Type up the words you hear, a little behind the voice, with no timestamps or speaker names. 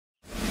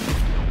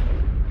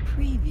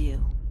Preview.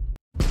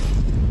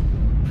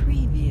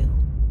 Preview.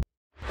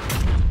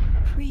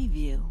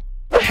 Preview.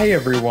 Hey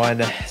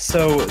everyone,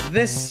 so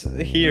this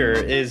here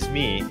is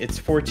me. It's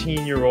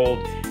 14-year-old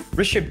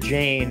Rishab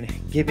Jain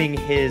giving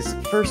his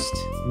first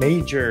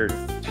major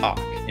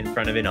talk in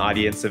front of an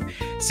audience of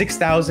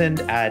 6,000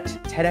 at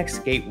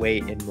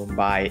TEDxGateway in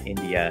Mumbai,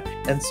 India.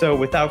 And so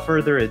without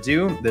further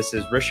ado, this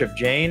is Rishab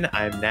Jain.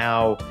 I'm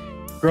now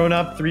grown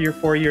up 3 or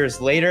 4 years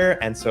later,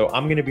 and so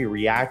I'm going to be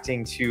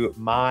reacting to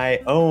my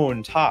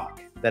own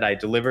talk that I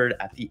delivered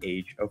at the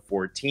age of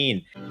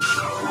 14.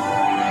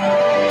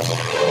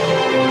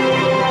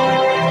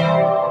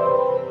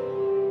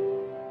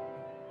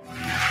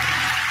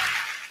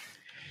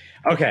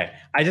 Okay,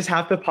 I just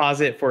have to pause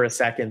it for a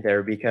second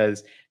there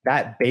because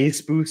that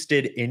bass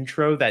boosted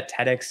intro that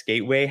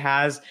TEDxGateway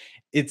has,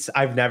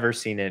 I've never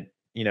seen it.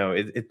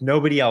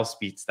 Nobody else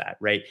beats that,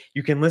 right?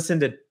 You can listen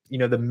to,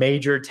 the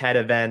major TED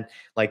event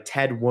like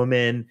TED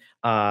Woman,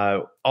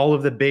 all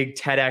of the big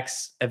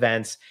TEDx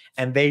events,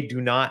 and they do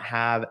not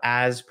have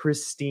as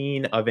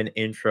pristine of an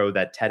intro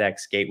that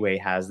TEDxGateway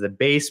has. The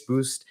bass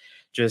boost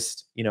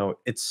just,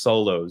 it's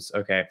solos.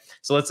 Okay.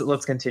 So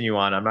let's continue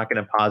on. I'm not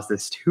going to pause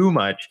this too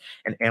much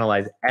and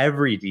analyze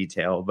every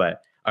detail,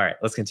 but all right,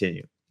 let's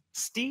continue.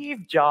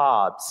 Steve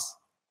Jobs,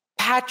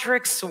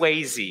 Patrick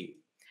Swayze,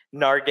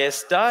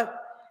 Nargis Dutt,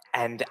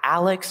 and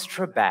Alex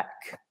Trebek.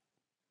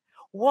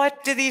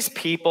 What do these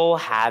people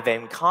have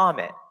in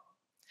common?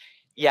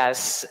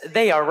 Yes,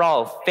 they are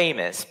all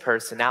famous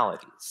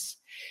personalities.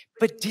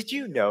 But did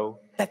you know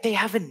that they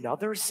have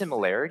another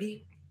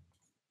similarity?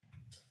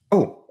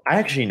 Oh, I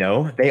actually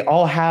know. They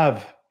all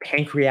have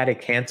pancreatic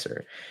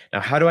cancer.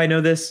 Now, how do I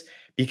know this?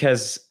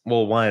 Because,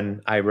 well,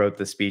 one, I wrote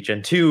the speech,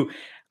 and two,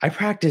 I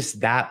practiced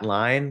that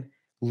line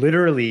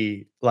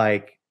literally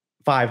like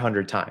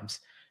 500 times.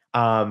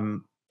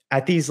 I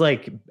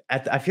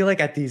feel like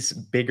at these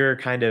bigger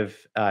kind of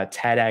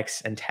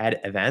TEDx and TED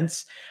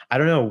events, I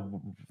don't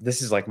know,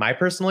 this is like my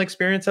personal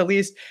experience at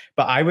least,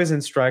 but I was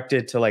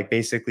instructed to like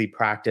basically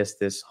practice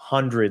this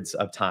hundreds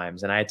of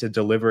times, and I had to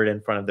deliver it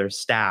in front of their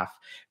staff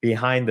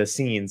behind the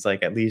scenes,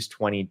 like at least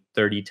 20,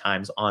 30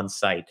 times on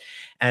site.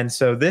 And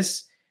so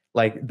this,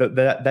 like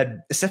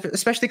that,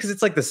 especially because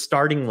it's like the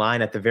starting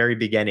line at the very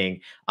beginning,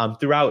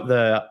 throughout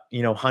the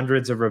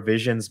hundreds of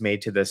revisions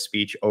made to this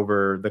speech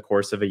over the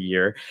course of a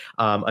year,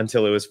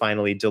 until it was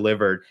finally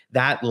delivered.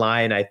 That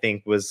line, I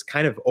think, was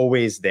kind of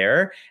always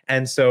there,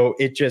 and so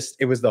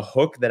it was the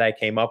hook that I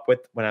came up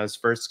with when I was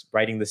first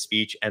writing the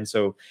speech, and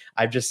so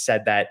I've just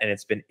said that, and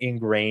it's been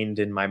ingrained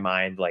in my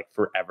mind like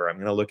forever. I'm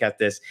gonna look at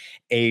this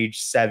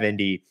age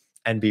 70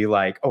 and be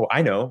like, oh,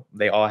 I know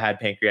they all had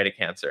pancreatic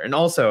cancer. And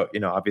also,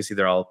 obviously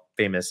they're all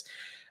famous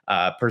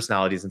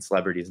personalities and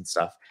celebrities and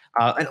stuff.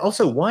 And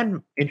also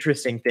one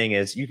interesting thing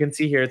is you can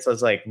see here, it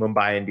says like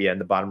Mumbai, India in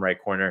the bottom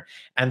right corner.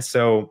 And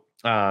so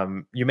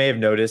you may have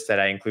noticed that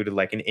I included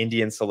like an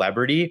Indian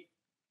celebrity.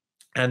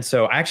 And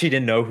so I actually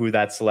didn't know who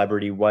that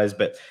celebrity was,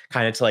 but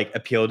kind of to like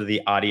appeal to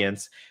the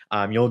audience,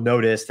 you'll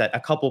notice that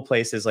a couple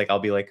places, like I'll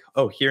be like,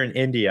 oh, here in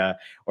India,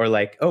 or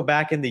like, oh,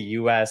 back in the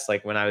US,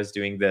 like when I was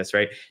doing this,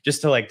 right?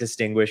 Just to like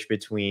distinguish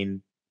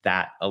between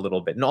that a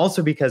little bit. And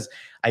also because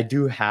I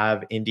do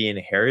have Indian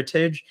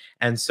heritage.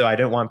 And so I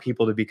don't want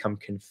people to become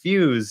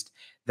confused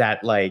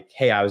that like,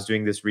 hey, I was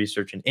doing this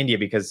research in India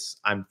because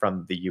I'm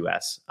from the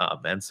US.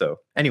 And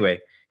so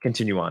anyway,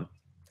 continue on.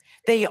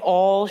 They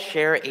all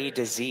share a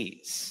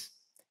disease.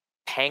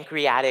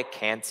 Pancreatic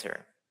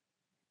cancer.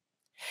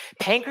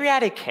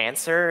 Pancreatic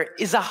cancer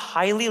is a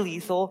highly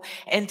lethal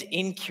and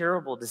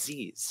incurable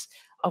disease,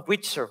 of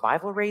which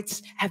survival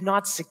rates have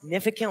not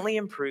significantly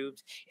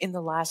improved in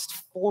the last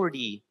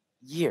 40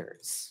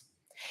 years.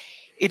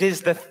 It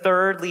is the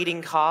third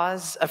leading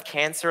cause of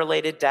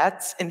cancer-related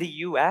deaths in the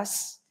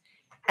US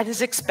and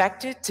is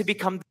expected to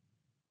become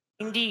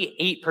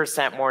the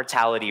 98%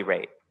 mortality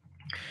rate.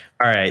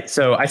 All right,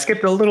 so I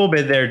skipped a little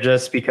bit there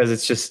just because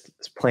it's just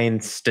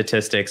plain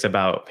statistics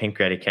about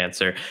pancreatic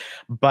cancer.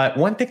 But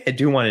one thing I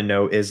do want to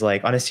note is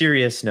like on a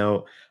serious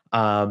note,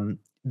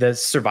 the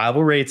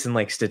survival rates and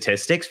like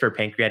statistics for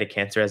pancreatic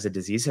cancer as a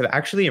disease have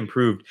actually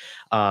improved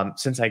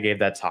since I gave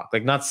that talk.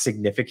 Like not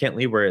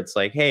significantly where it's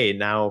like, hey,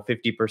 now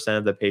 50%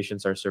 of the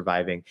patients are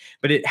surviving,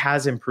 but it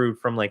has improved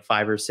from like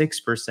 5 or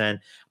 6%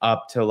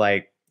 up to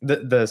like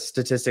the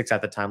statistics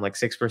at the time, like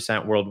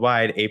 6%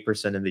 worldwide,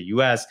 8% in the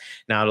US,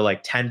 now to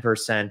like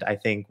 10%, I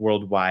think,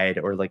 worldwide,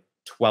 or like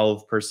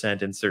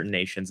 12% in certain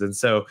nations. And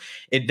so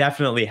it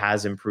definitely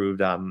has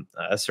improved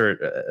a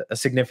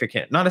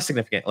significant, not a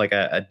significant, like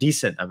a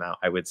decent amount,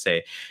 I would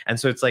say. And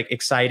so it's like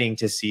exciting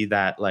to see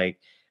that like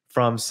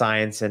from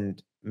science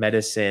and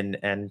medicine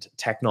and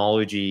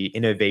technology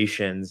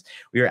innovations,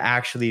 we are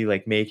actually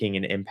like making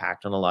an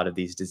impact on a lot of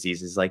these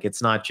diseases. Like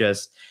it's not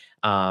just,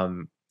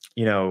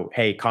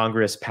 hey,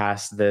 Congress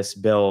passed this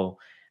bill,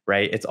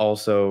 right? It's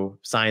also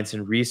science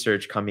and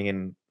research coming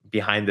in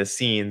behind the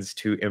scenes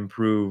to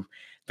improve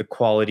the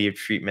quality of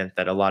treatment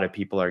that a lot of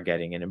people are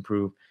getting and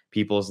improve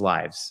people's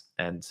lives.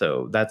 And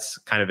so that's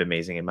kind of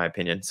amazing in my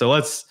opinion. So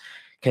let's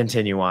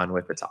continue on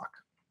with the talk.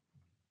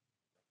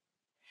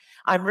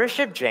 I'm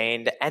Rishab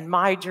Jain, and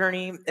my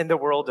journey in the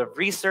world of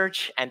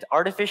research and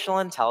artificial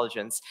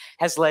intelligence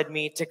has led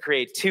me to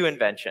create two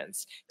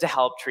inventions to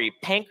help treat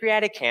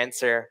pancreatic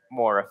cancer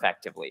more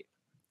effectively.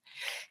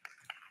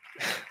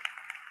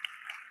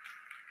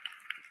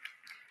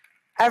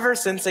 Ever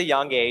since a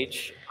young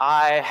age,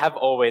 I have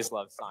always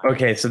loved science.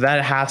 Okay, so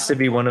that has to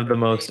be one of the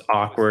most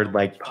awkward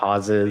like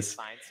pauses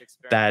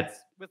that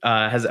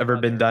has ever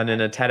been done in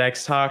a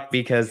TEDx talk,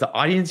 because the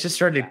audience just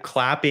started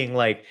clapping.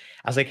 Like,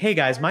 I was like, "Hey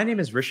guys, my name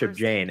is Rishab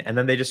Jain," and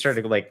then they just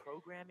started like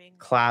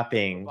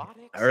clapping,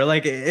 or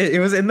like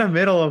it was in the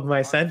middle of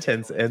my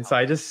sentence, and so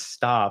I just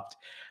stopped.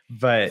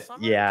 But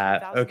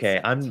yeah,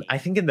 okay. I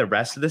think in the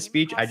rest of the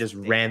speech, I just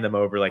ran them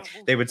over. Like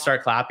they would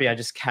start clapping, I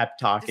just kept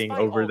talking Despite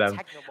over all them,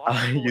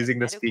 technological and using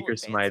the medical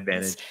speakers to my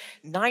advancements,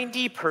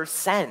 advantage.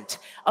 90%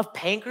 of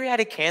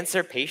pancreatic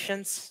cancer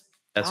patients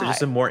So just die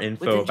some more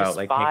info within about just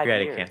like 5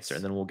 pancreatic cancer, and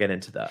years. then we'll get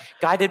into the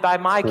Guided by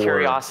my core of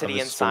curiosity the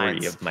in story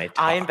science, of my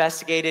I talk.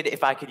 investigated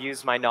if I could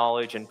use my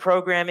knowledge in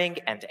programming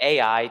and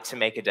AI to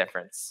make a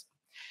difference.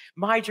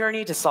 My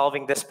journey to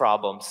solving this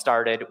problem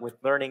started with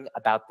learning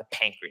about the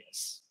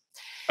pancreas.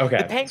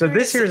 Okay, so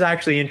this here is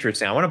actually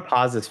interesting. I want to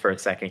pause this for a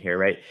second here,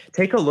 right?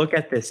 Take a look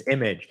at this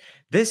image.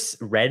 This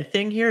red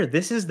thing here,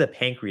 this is the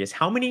pancreas.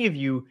 How many of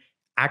you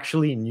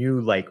actually knew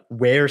like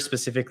where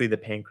specifically the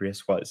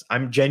pancreas was?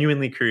 I'm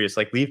genuinely curious.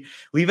 Like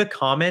leave a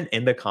comment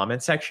in the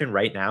comment section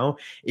right now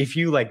if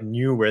you like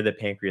knew where the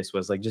pancreas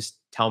was. Like just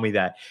tell me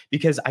that,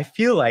 because I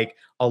feel like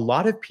a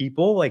lot of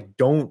people like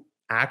don't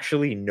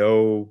actually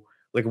know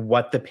like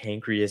what the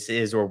pancreas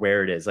is or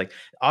where it is. Like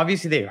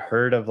obviously they've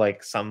heard of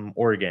like some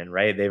organ,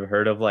 right? They've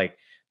heard of like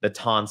the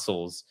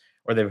tonsils,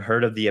 or they've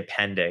heard of the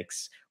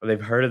appendix, or they've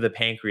heard of the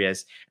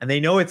pancreas, and they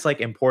know it's like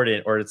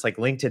important, or it's like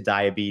linked to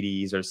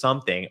diabetes or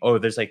something. Oh,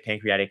 there's like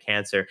pancreatic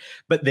cancer,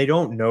 but they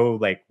don't know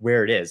like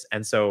where it is.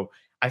 And so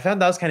I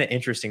found that was kind of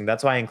interesting.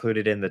 That's why I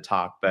included it in the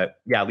talk. But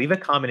yeah, leave a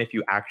comment if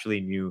you actually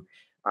knew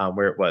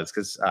where it was,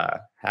 because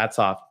hats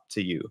off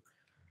to you.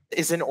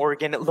 Is an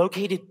organ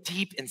located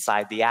deep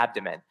inside the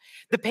abdomen.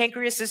 The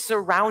pancreas is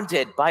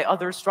surrounded by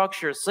other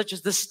structures such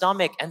as the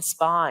stomach and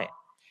spine.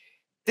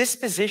 This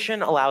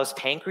position allows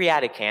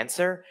pancreatic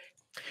cancer.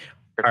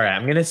 All right,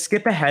 I'm going to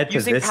skip ahead to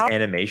Using this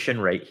animation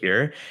right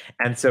here.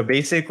 And so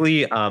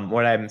basically,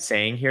 what I'm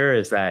saying here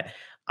is that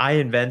I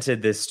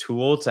invented this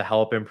tool to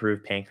help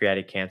improve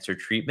pancreatic cancer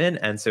treatment.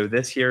 And so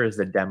this here is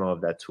the demo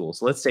of that tool.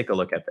 So let's take a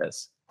look at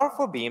this.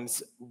 Powerful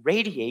beams,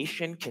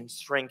 radiation can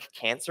shrink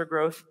cancer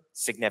growth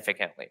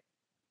significantly.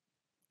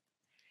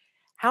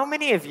 How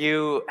many of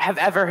you have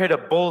ever hit a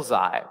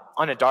bullseye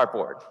on a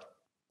dartboard?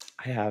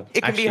 I have.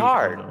 It can be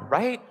hard,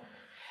 right?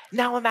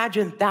 Now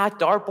imagine that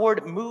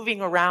dartboard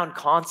moving around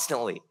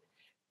constantly.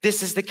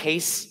 This is the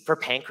case for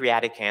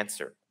pancreatic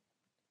cancer.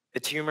 The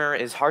tumor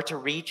is hard to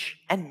reach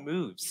and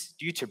moves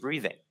due to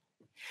breathing.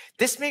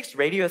 This makes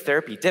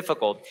radiotherapy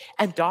difficult,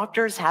 and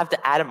doctors have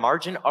to add a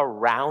margin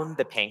around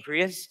the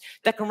pancreas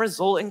that can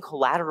result in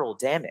collateral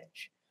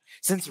damage.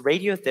 Since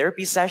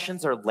radiotherapy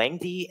sessions are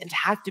lengthy and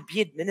have to be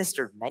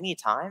administered many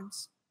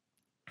times,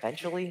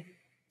 eventually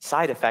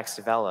side effects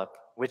develop,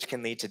 which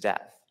can lead to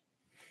death.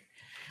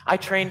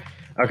 Okay,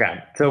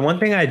 so one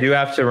thing I do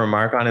have to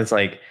remark on is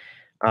like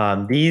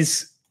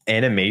these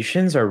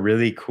animations are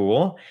really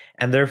cool,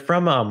 and they're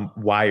from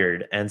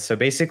Wired. And so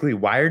basically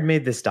Wired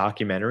made this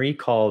documentary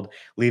called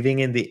Living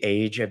in the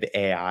Age of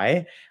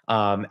AI.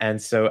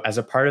 And so as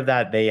a part of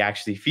that, they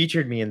actually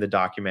featured me in the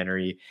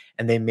documentary,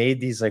 and they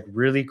made these like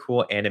really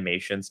cool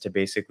animations to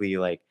basically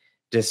like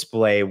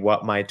display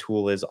what my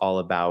tool is all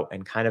about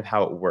and kind of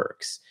how it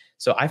works.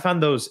 So I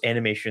found those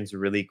animations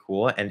really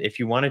cool. And if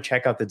you want to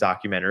check out the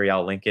documentary,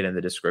 I'll link it in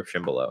the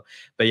description below.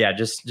 But yeah,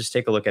 just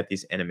take a look at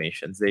these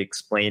animations. They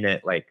explain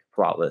it like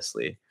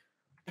flawlessly.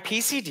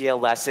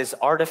 PCDLS's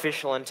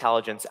artificial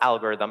intelligence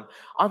algorithm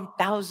on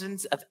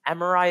thousands of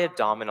MRI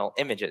abdominal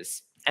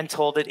images and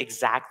told it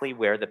exactly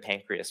where the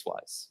pancreas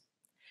was.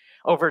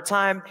 Over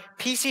time,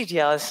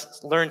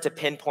 PCDLS learned to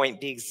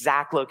pinpoint the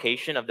exact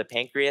location of the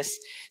pancreas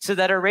so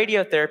that a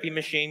radiotherapy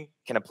machine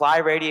can apply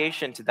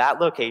radiation to that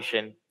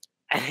location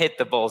and hit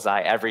the bullseye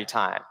every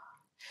time.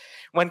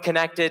 When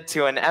connected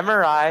to an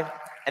MRI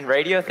and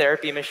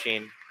radiotherapy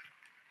machine,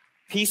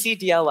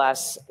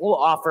 PCDLS will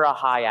offer a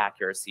high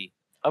accuracy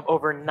of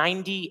over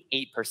 98%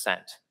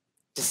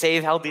 to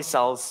save healthy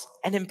cells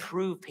and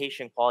improve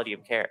patient quality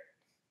of care,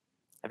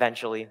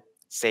 eventually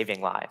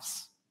saving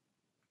lives.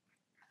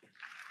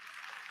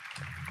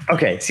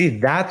 Okay, see,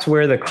 that's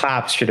where the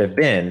claps should have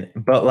been.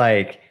 But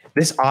like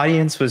this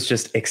audience was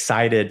just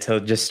excited to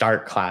just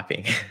start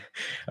clapping.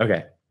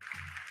 Okay.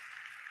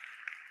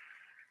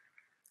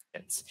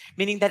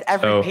 Meaning that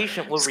every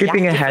patient will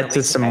skipping react ahead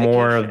to some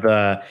more of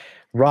the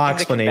raw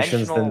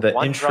explanations than the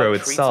intro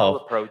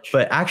itself.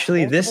 But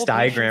actually, this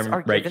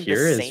diagram right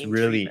here is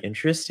really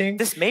interesting.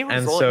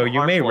 And so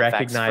you may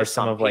recognize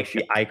some of like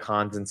the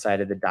icons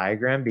inside of the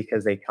diagram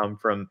because they come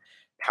from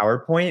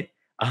PowerPoint.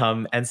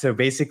 And so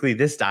basically,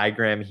 this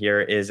diagram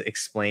here is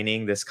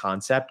explaining this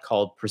concept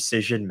called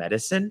precision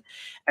medicine.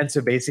 And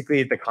so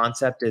basically, the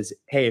concept is,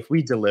 hey, if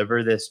we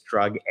deliver this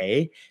drug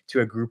A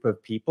to a group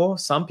of people,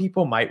 some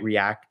people might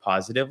react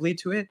positively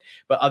to it,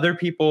 but other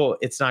people,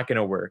 it's not going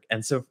to work.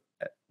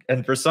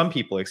 And for some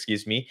people,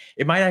 excuse me,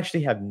 it might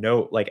actually have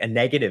no, like, a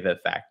negative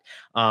effect.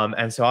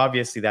 And so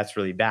obviously that's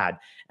really bad.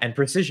 And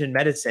precision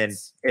medicine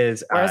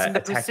is Whereas in the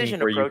a technique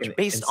precision where you approach, can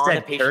based on a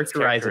instead patient's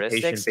characterize a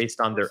patient characteristics,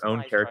 based on their own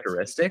personalized drugs can be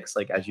characteristics,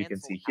 like created to as you can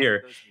cancel see out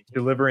here, those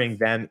delivering mutations.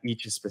 them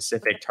each a But the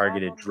specific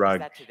targeted problem is drug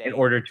that in today,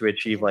 order to it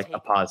achieve can like a take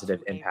up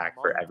positive to a impact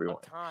for month of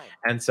everyone. time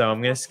And so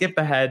I'm going before to skip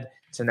treatment. ahead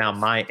to now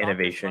First, my doctors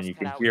innovation. must You cut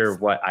can out hear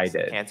what I specimens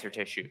of did. cancer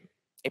tissue,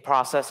 a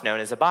process known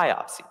as a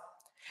biopsy.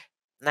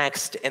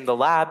 Next, in the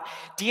lab,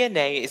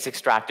 DNA is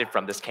extracted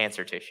from this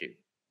cancer tissue.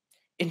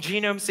 In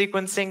genome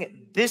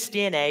sequencing, this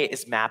DNA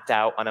is mapped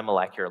out on a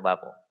molecular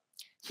level.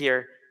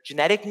 Here,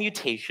 genetic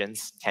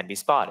mutations can be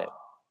spotted.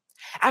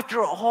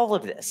 After all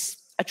of this,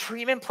 a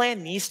treatment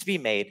plan needs to be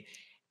made,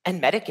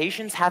 and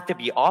medications have to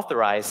be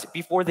authorized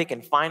before they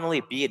can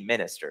finally be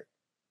administered.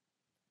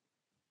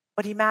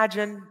 But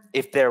imagine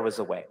if there was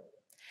a way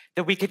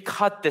that we could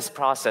cut this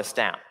process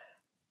down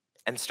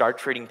and start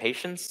treating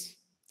patients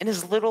in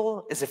as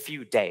little as a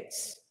few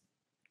days.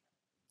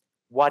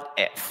 What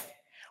if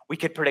we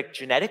could predict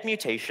genetic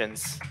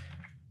mutations?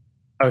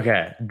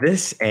 Okay,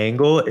 this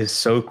angle is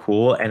so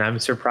cool, and I'm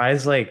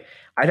surprised. Like,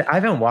 I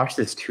haven't watched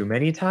this too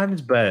many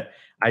times, but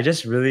I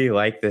just really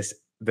like this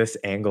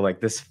angle. Like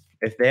this,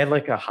 if they had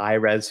like a high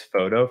res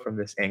photo from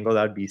this angle,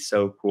 that would be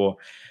so cool.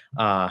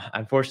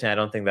 Unfortunately, I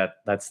don't think that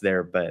that's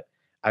there, but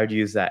I would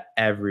use that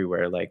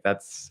everywhere. Like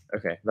that's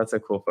okay. That's a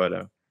cool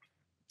photo.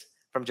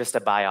 From just a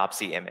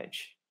biopsy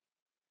image.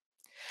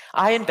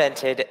 I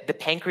invented the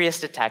pancreas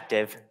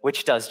detective,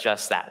 which does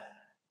just that.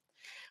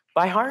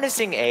 By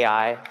harnessing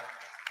AI,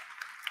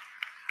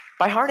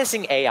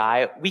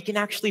 we can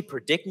actually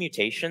predict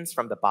mutations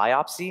from the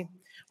biopsy,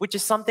 which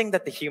is something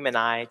that the human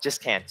eye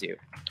just can't do.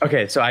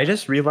 Okay, so I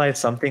just realized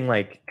something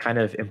like kind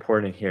of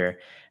important here.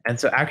 And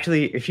so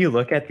actually, if you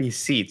look at these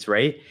seats,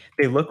 right,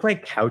 they look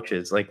like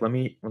couches. Like let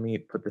me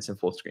put this in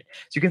full screen.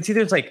 So you can see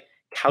there's like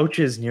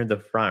couches near the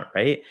front,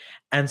 right?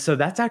 And so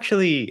that's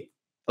actually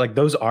like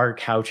those are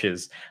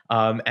couches.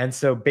 And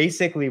so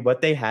basically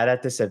what they had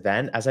at this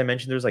event, as I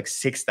mentioned, there's like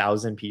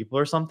 6,000 people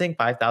or something,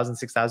 5,000,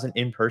 6,000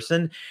 in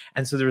person.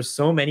 And so there was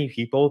so many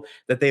people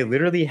that they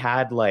literally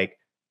had like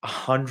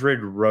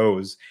 100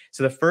 rows.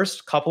 So the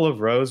first couple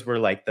of rows were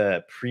like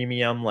the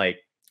premium, like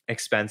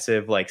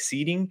expensive, like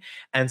seating.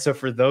 And so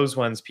for those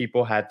ones,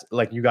 people had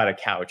like you got a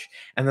couch.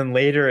 And then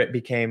later it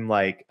became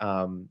like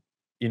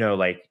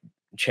like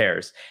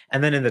chairs.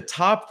 And then in the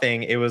top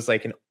thing, it was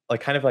like an like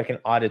kind of like an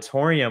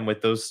auditorium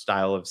with those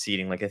style of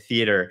seating, like a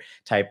theater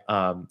type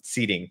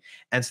seating.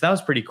 And so that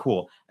was pretty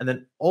cool. And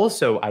then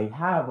also I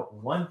have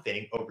one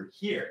thing over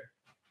here.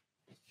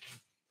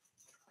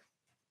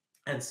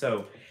 And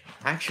so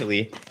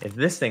actually, if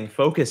this thing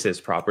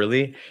focuses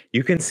properly,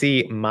 you can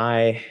see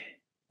my,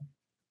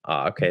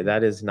 okay,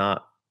 that is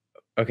not,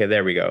 okay,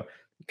 there we go.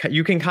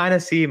 You can kind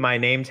of see my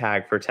name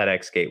tag for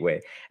TEDx Gateway.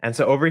 And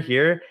so over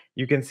here,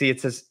 you can see it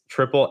says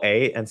triple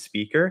A and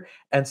speaker.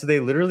 And so they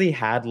literally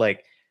had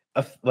like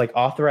like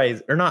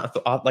authorized or not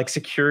like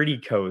security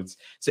codes.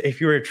 So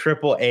if you were a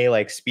triple A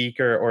like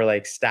speaker or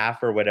like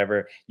staff or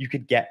whatever, you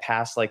could get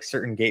past like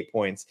certain gate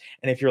points.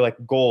 And if you're like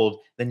gold,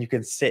 then you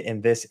can sit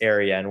in this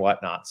area and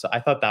whatnot. So I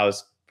thought that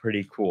was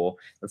pretty cool.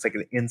 It's like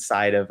the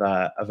inside of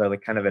a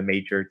like kind of a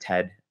major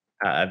TED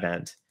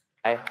event.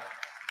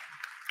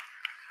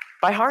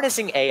 By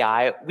harnessing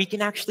AI, we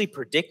can actually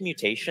predict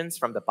mutations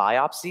from the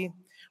biopsy,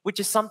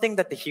 which is something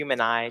that the human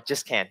eye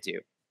just can't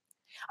do.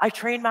 I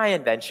trained my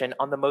invention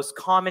on the most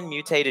common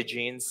mutated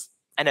genes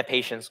and a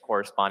patient's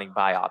corresponding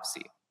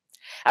biopsy.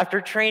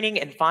 After training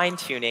and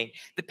fine-tuning,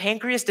 the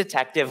pancreas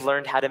detective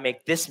learned how to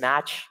make this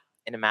match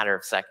in a matter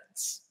of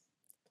seconds.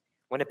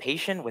 When a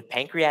patient with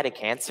pancreatic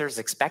cancer is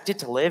expected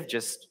to live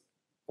just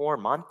 4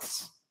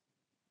 months,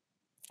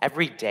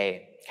 every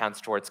day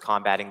counts towards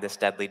combating this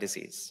deadly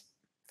disease.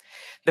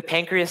 The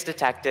pancreas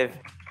detective.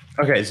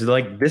 Okay, so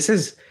like this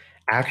is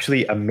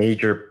actually a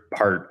major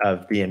part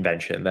of the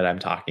invention that I'm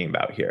talking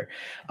about here,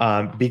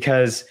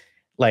 because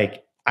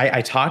like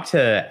I talked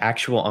to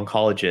actual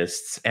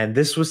oncologists, and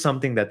this was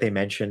something that they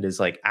mentioned is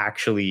like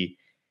actually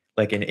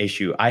like an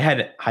issue. I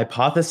had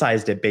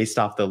hypothesized it based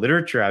off the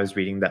literature I was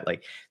reading that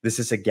like this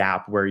is a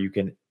gap where you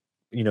can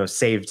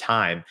save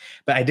time,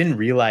 but I didn't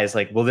realize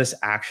like will this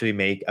actually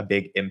make a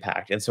big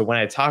impact. And so when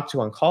I talked to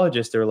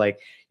oncologists, they're like,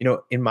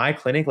 in my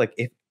clinic, like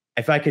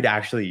if I could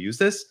actually use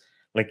this,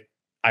 like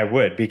I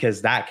would,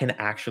 because that can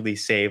actually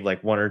save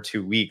like 1 or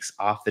 2 weeks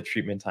off the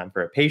treatment time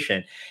for a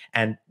patient.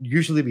 And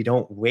usually we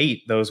don't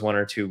wait those 1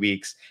 or 2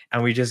 weeks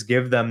and we just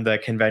give them the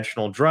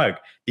conventional drug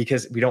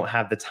because we don't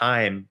have the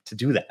time to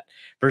do that.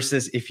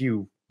 Versus if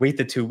you wait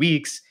the 2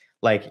 weeks,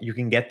 like you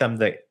can get them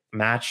the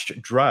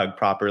matched drug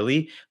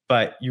properly,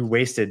 but you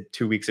wasted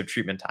 2 weeks of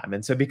treatment time.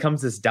 And so it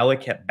becomes this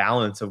delicate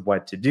balance of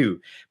what to do.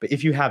 But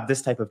if you have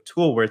this type of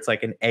tool where it's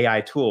like an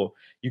AI tool,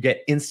 you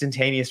get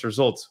instantaneous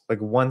results, like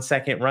 1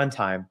 second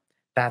runtime.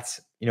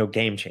 That's,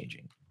 game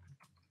changing.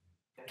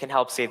 Can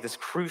help save this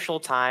crucial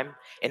time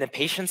in a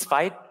patient's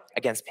fight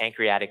against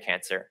pancreatic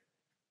cancer.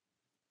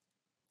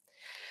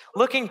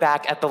 Looking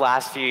back at the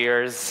last few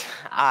years,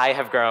 I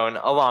have grown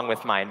along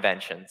with my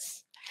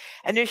inventions.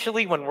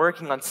 Initially, when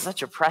working on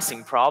such a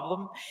pressing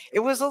problem, it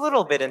was a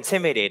little bit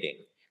intimidating,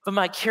 but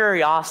my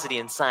curiosity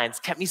in science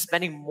kept me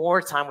spending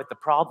more time with the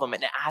problem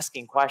and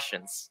asking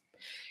questions.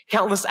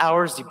 Countless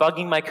hours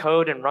debugging my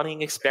code and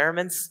running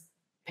experiments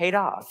paid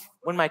off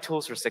when my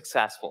tools were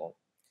successful.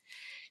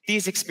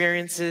 These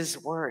experiences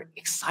were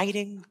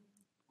exciting,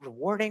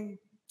 rewarding,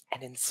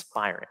 and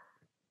inspiring.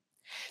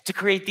 To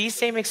create these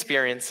same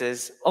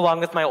experiences, along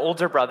with my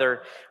older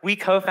brother, we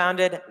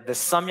co-founded the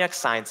Samyak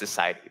Science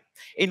Society,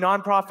 a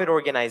nonprofit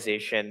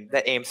organization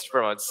that aims to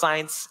promote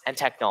science and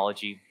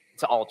technology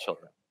to all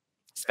children,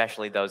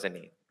 especially those in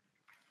need.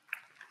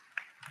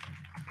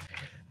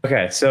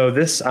 Okay, so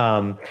this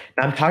I'm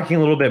talking a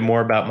little bit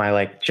more about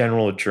my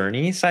general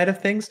journey side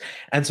of things.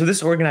 And so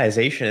this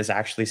organization is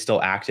actually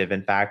still active.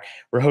 In fact,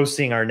 we're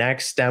hosting our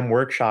next STEM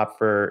workshop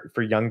for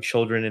young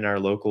children in our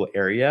local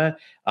area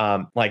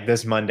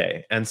this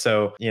Monday. And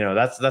so,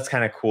 that's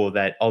kind of cool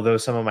that although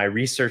some of my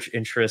research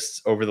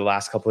interests over the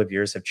last couple of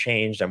years have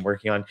changed, I'm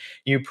working on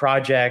new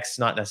projects,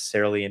 not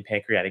necessarily in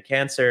pancreatic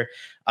cancer,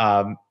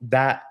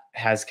 that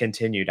has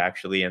continued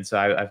actually. And so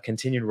I've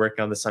continued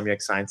working on the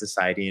Samyak Science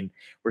Society, and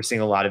we're seeing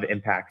a lot of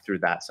impact through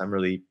that. So I'm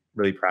really,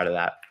 really proud of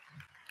that.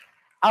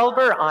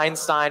 Albert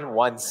Einstein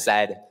once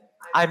said,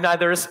 "I'm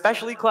neither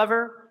especially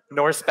clever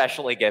nor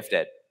especially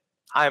gifted.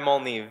 I'm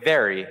only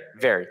very,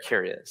 very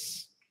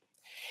curious."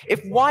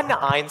 If one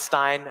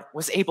Einstein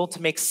was able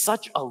to make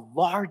such a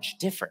large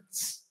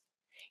difference,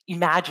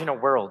 imagine a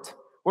world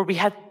where we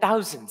had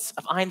thousands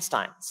of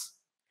Einsteins.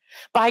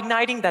 By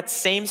igniting that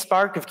same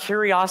spark of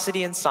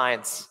curiosity in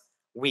science,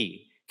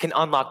 we can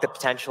unlock the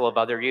potential of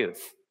other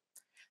youth.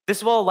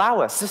 This will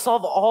allow us to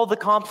solve all the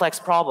complex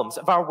problems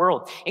of our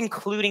world,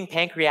 including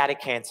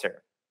pancreatic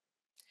cancer.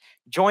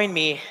 Join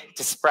me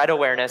to spread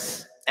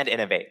awareness and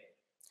innovate.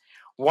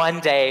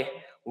 One day,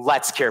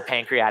 let's cure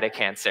pancreatic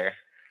cancer.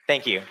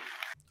 Thank you.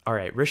 All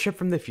right, Rishab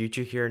from the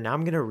future here. Now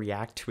I'm going to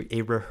react to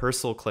a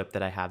rehearsal clip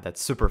that I have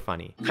that's super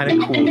funny. Kind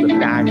of cool, the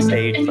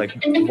backstage,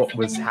 what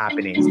was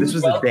happening. So this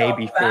was the day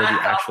before the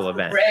actual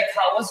event. Break.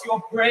 How was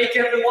your break,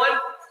 everyone?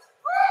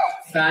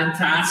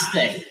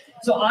 Fantastic.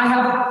 So I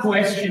have a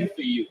question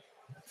for you.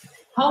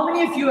 How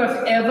many of you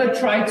have ever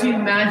tried to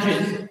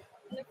imagine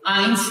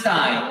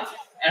Einstein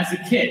as a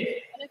kid?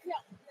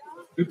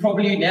 We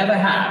probably never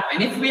have.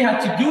 And if we had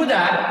to do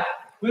that,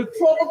 we'll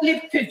probably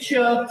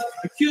picture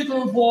a cute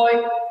little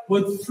boy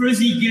with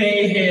frizzy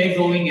gray hair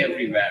going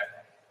everywhere.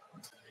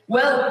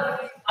 Well,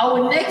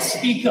 our next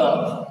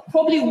speaker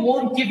probably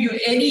won't give you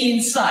any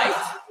insight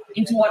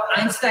into what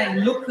Einstein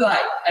looked like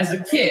as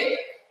a kid.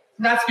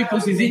 That's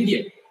because he's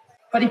Indian.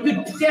 But he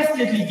could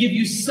definitely give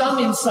you some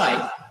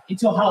insight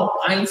into how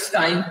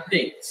Einstein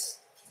thinks.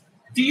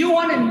 Do you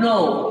want to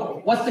know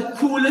what the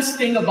coolest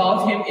thing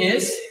about him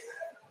is?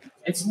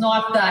 It's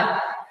not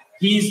that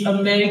he's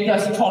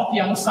America's top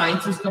young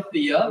scientist of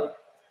the year,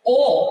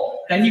 or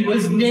that he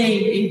was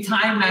named in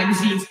Time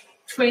magazine's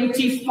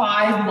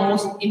 25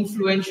 most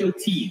influential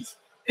teens.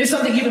 There's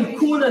something even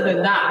cooler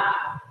than that.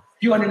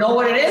 Do you want to know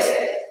what it is?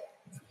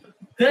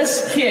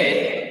 This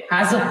kid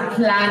has a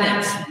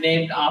planet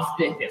named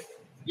after him.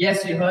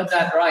 Yes, you heard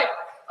that right.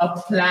 A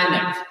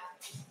planet.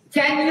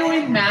 Can you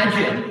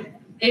imagine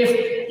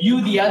if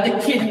you, the other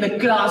kid in the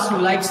class who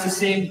likes the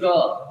same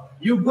girl,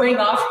 your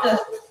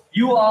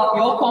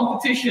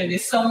competition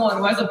is someone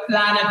who has a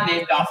planet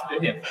named after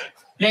him?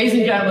 Ladies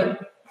and gentlemen,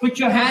 put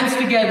your hands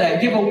together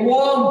and give a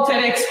warm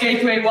TEDx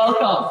Gateway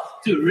welcome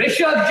to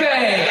Rishab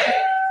Jain.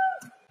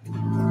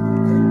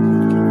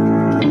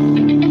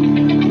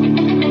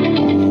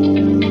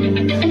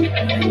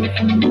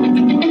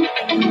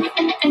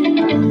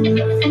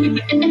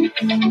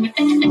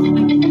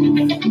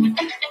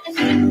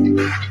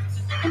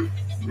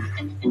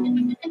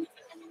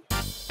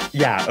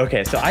 Yeah,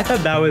 okay, so I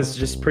thought that was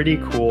just pretty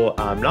cool.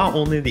 Not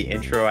only the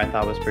intro I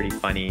thought was pretty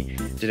funny,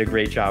 did a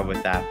great job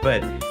with that,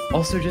 but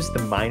also just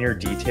the minor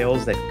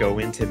details that go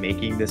into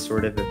making this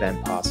sort of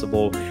event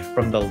possible,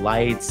 from the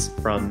lights,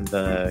 from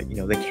the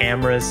the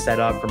cameras set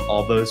up, from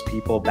all those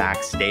people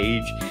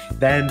backstage,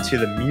 then to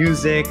the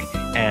music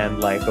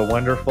and the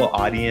wonderful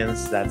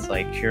audience that's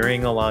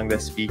cheering along the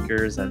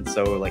speakers and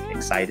so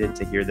excited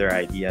to hear their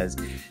ideas.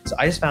 So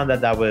I just found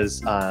that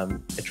was a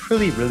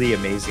truly, really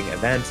amazing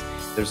event.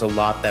 There's a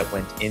lot that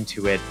went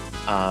into it,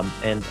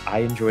 and I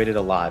enjoyed it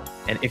a lot.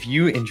 And if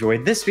you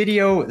enjoyed this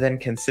video, then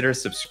consider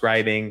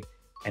subscribing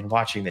and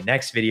watching the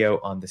next video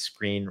on the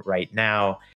screen right now.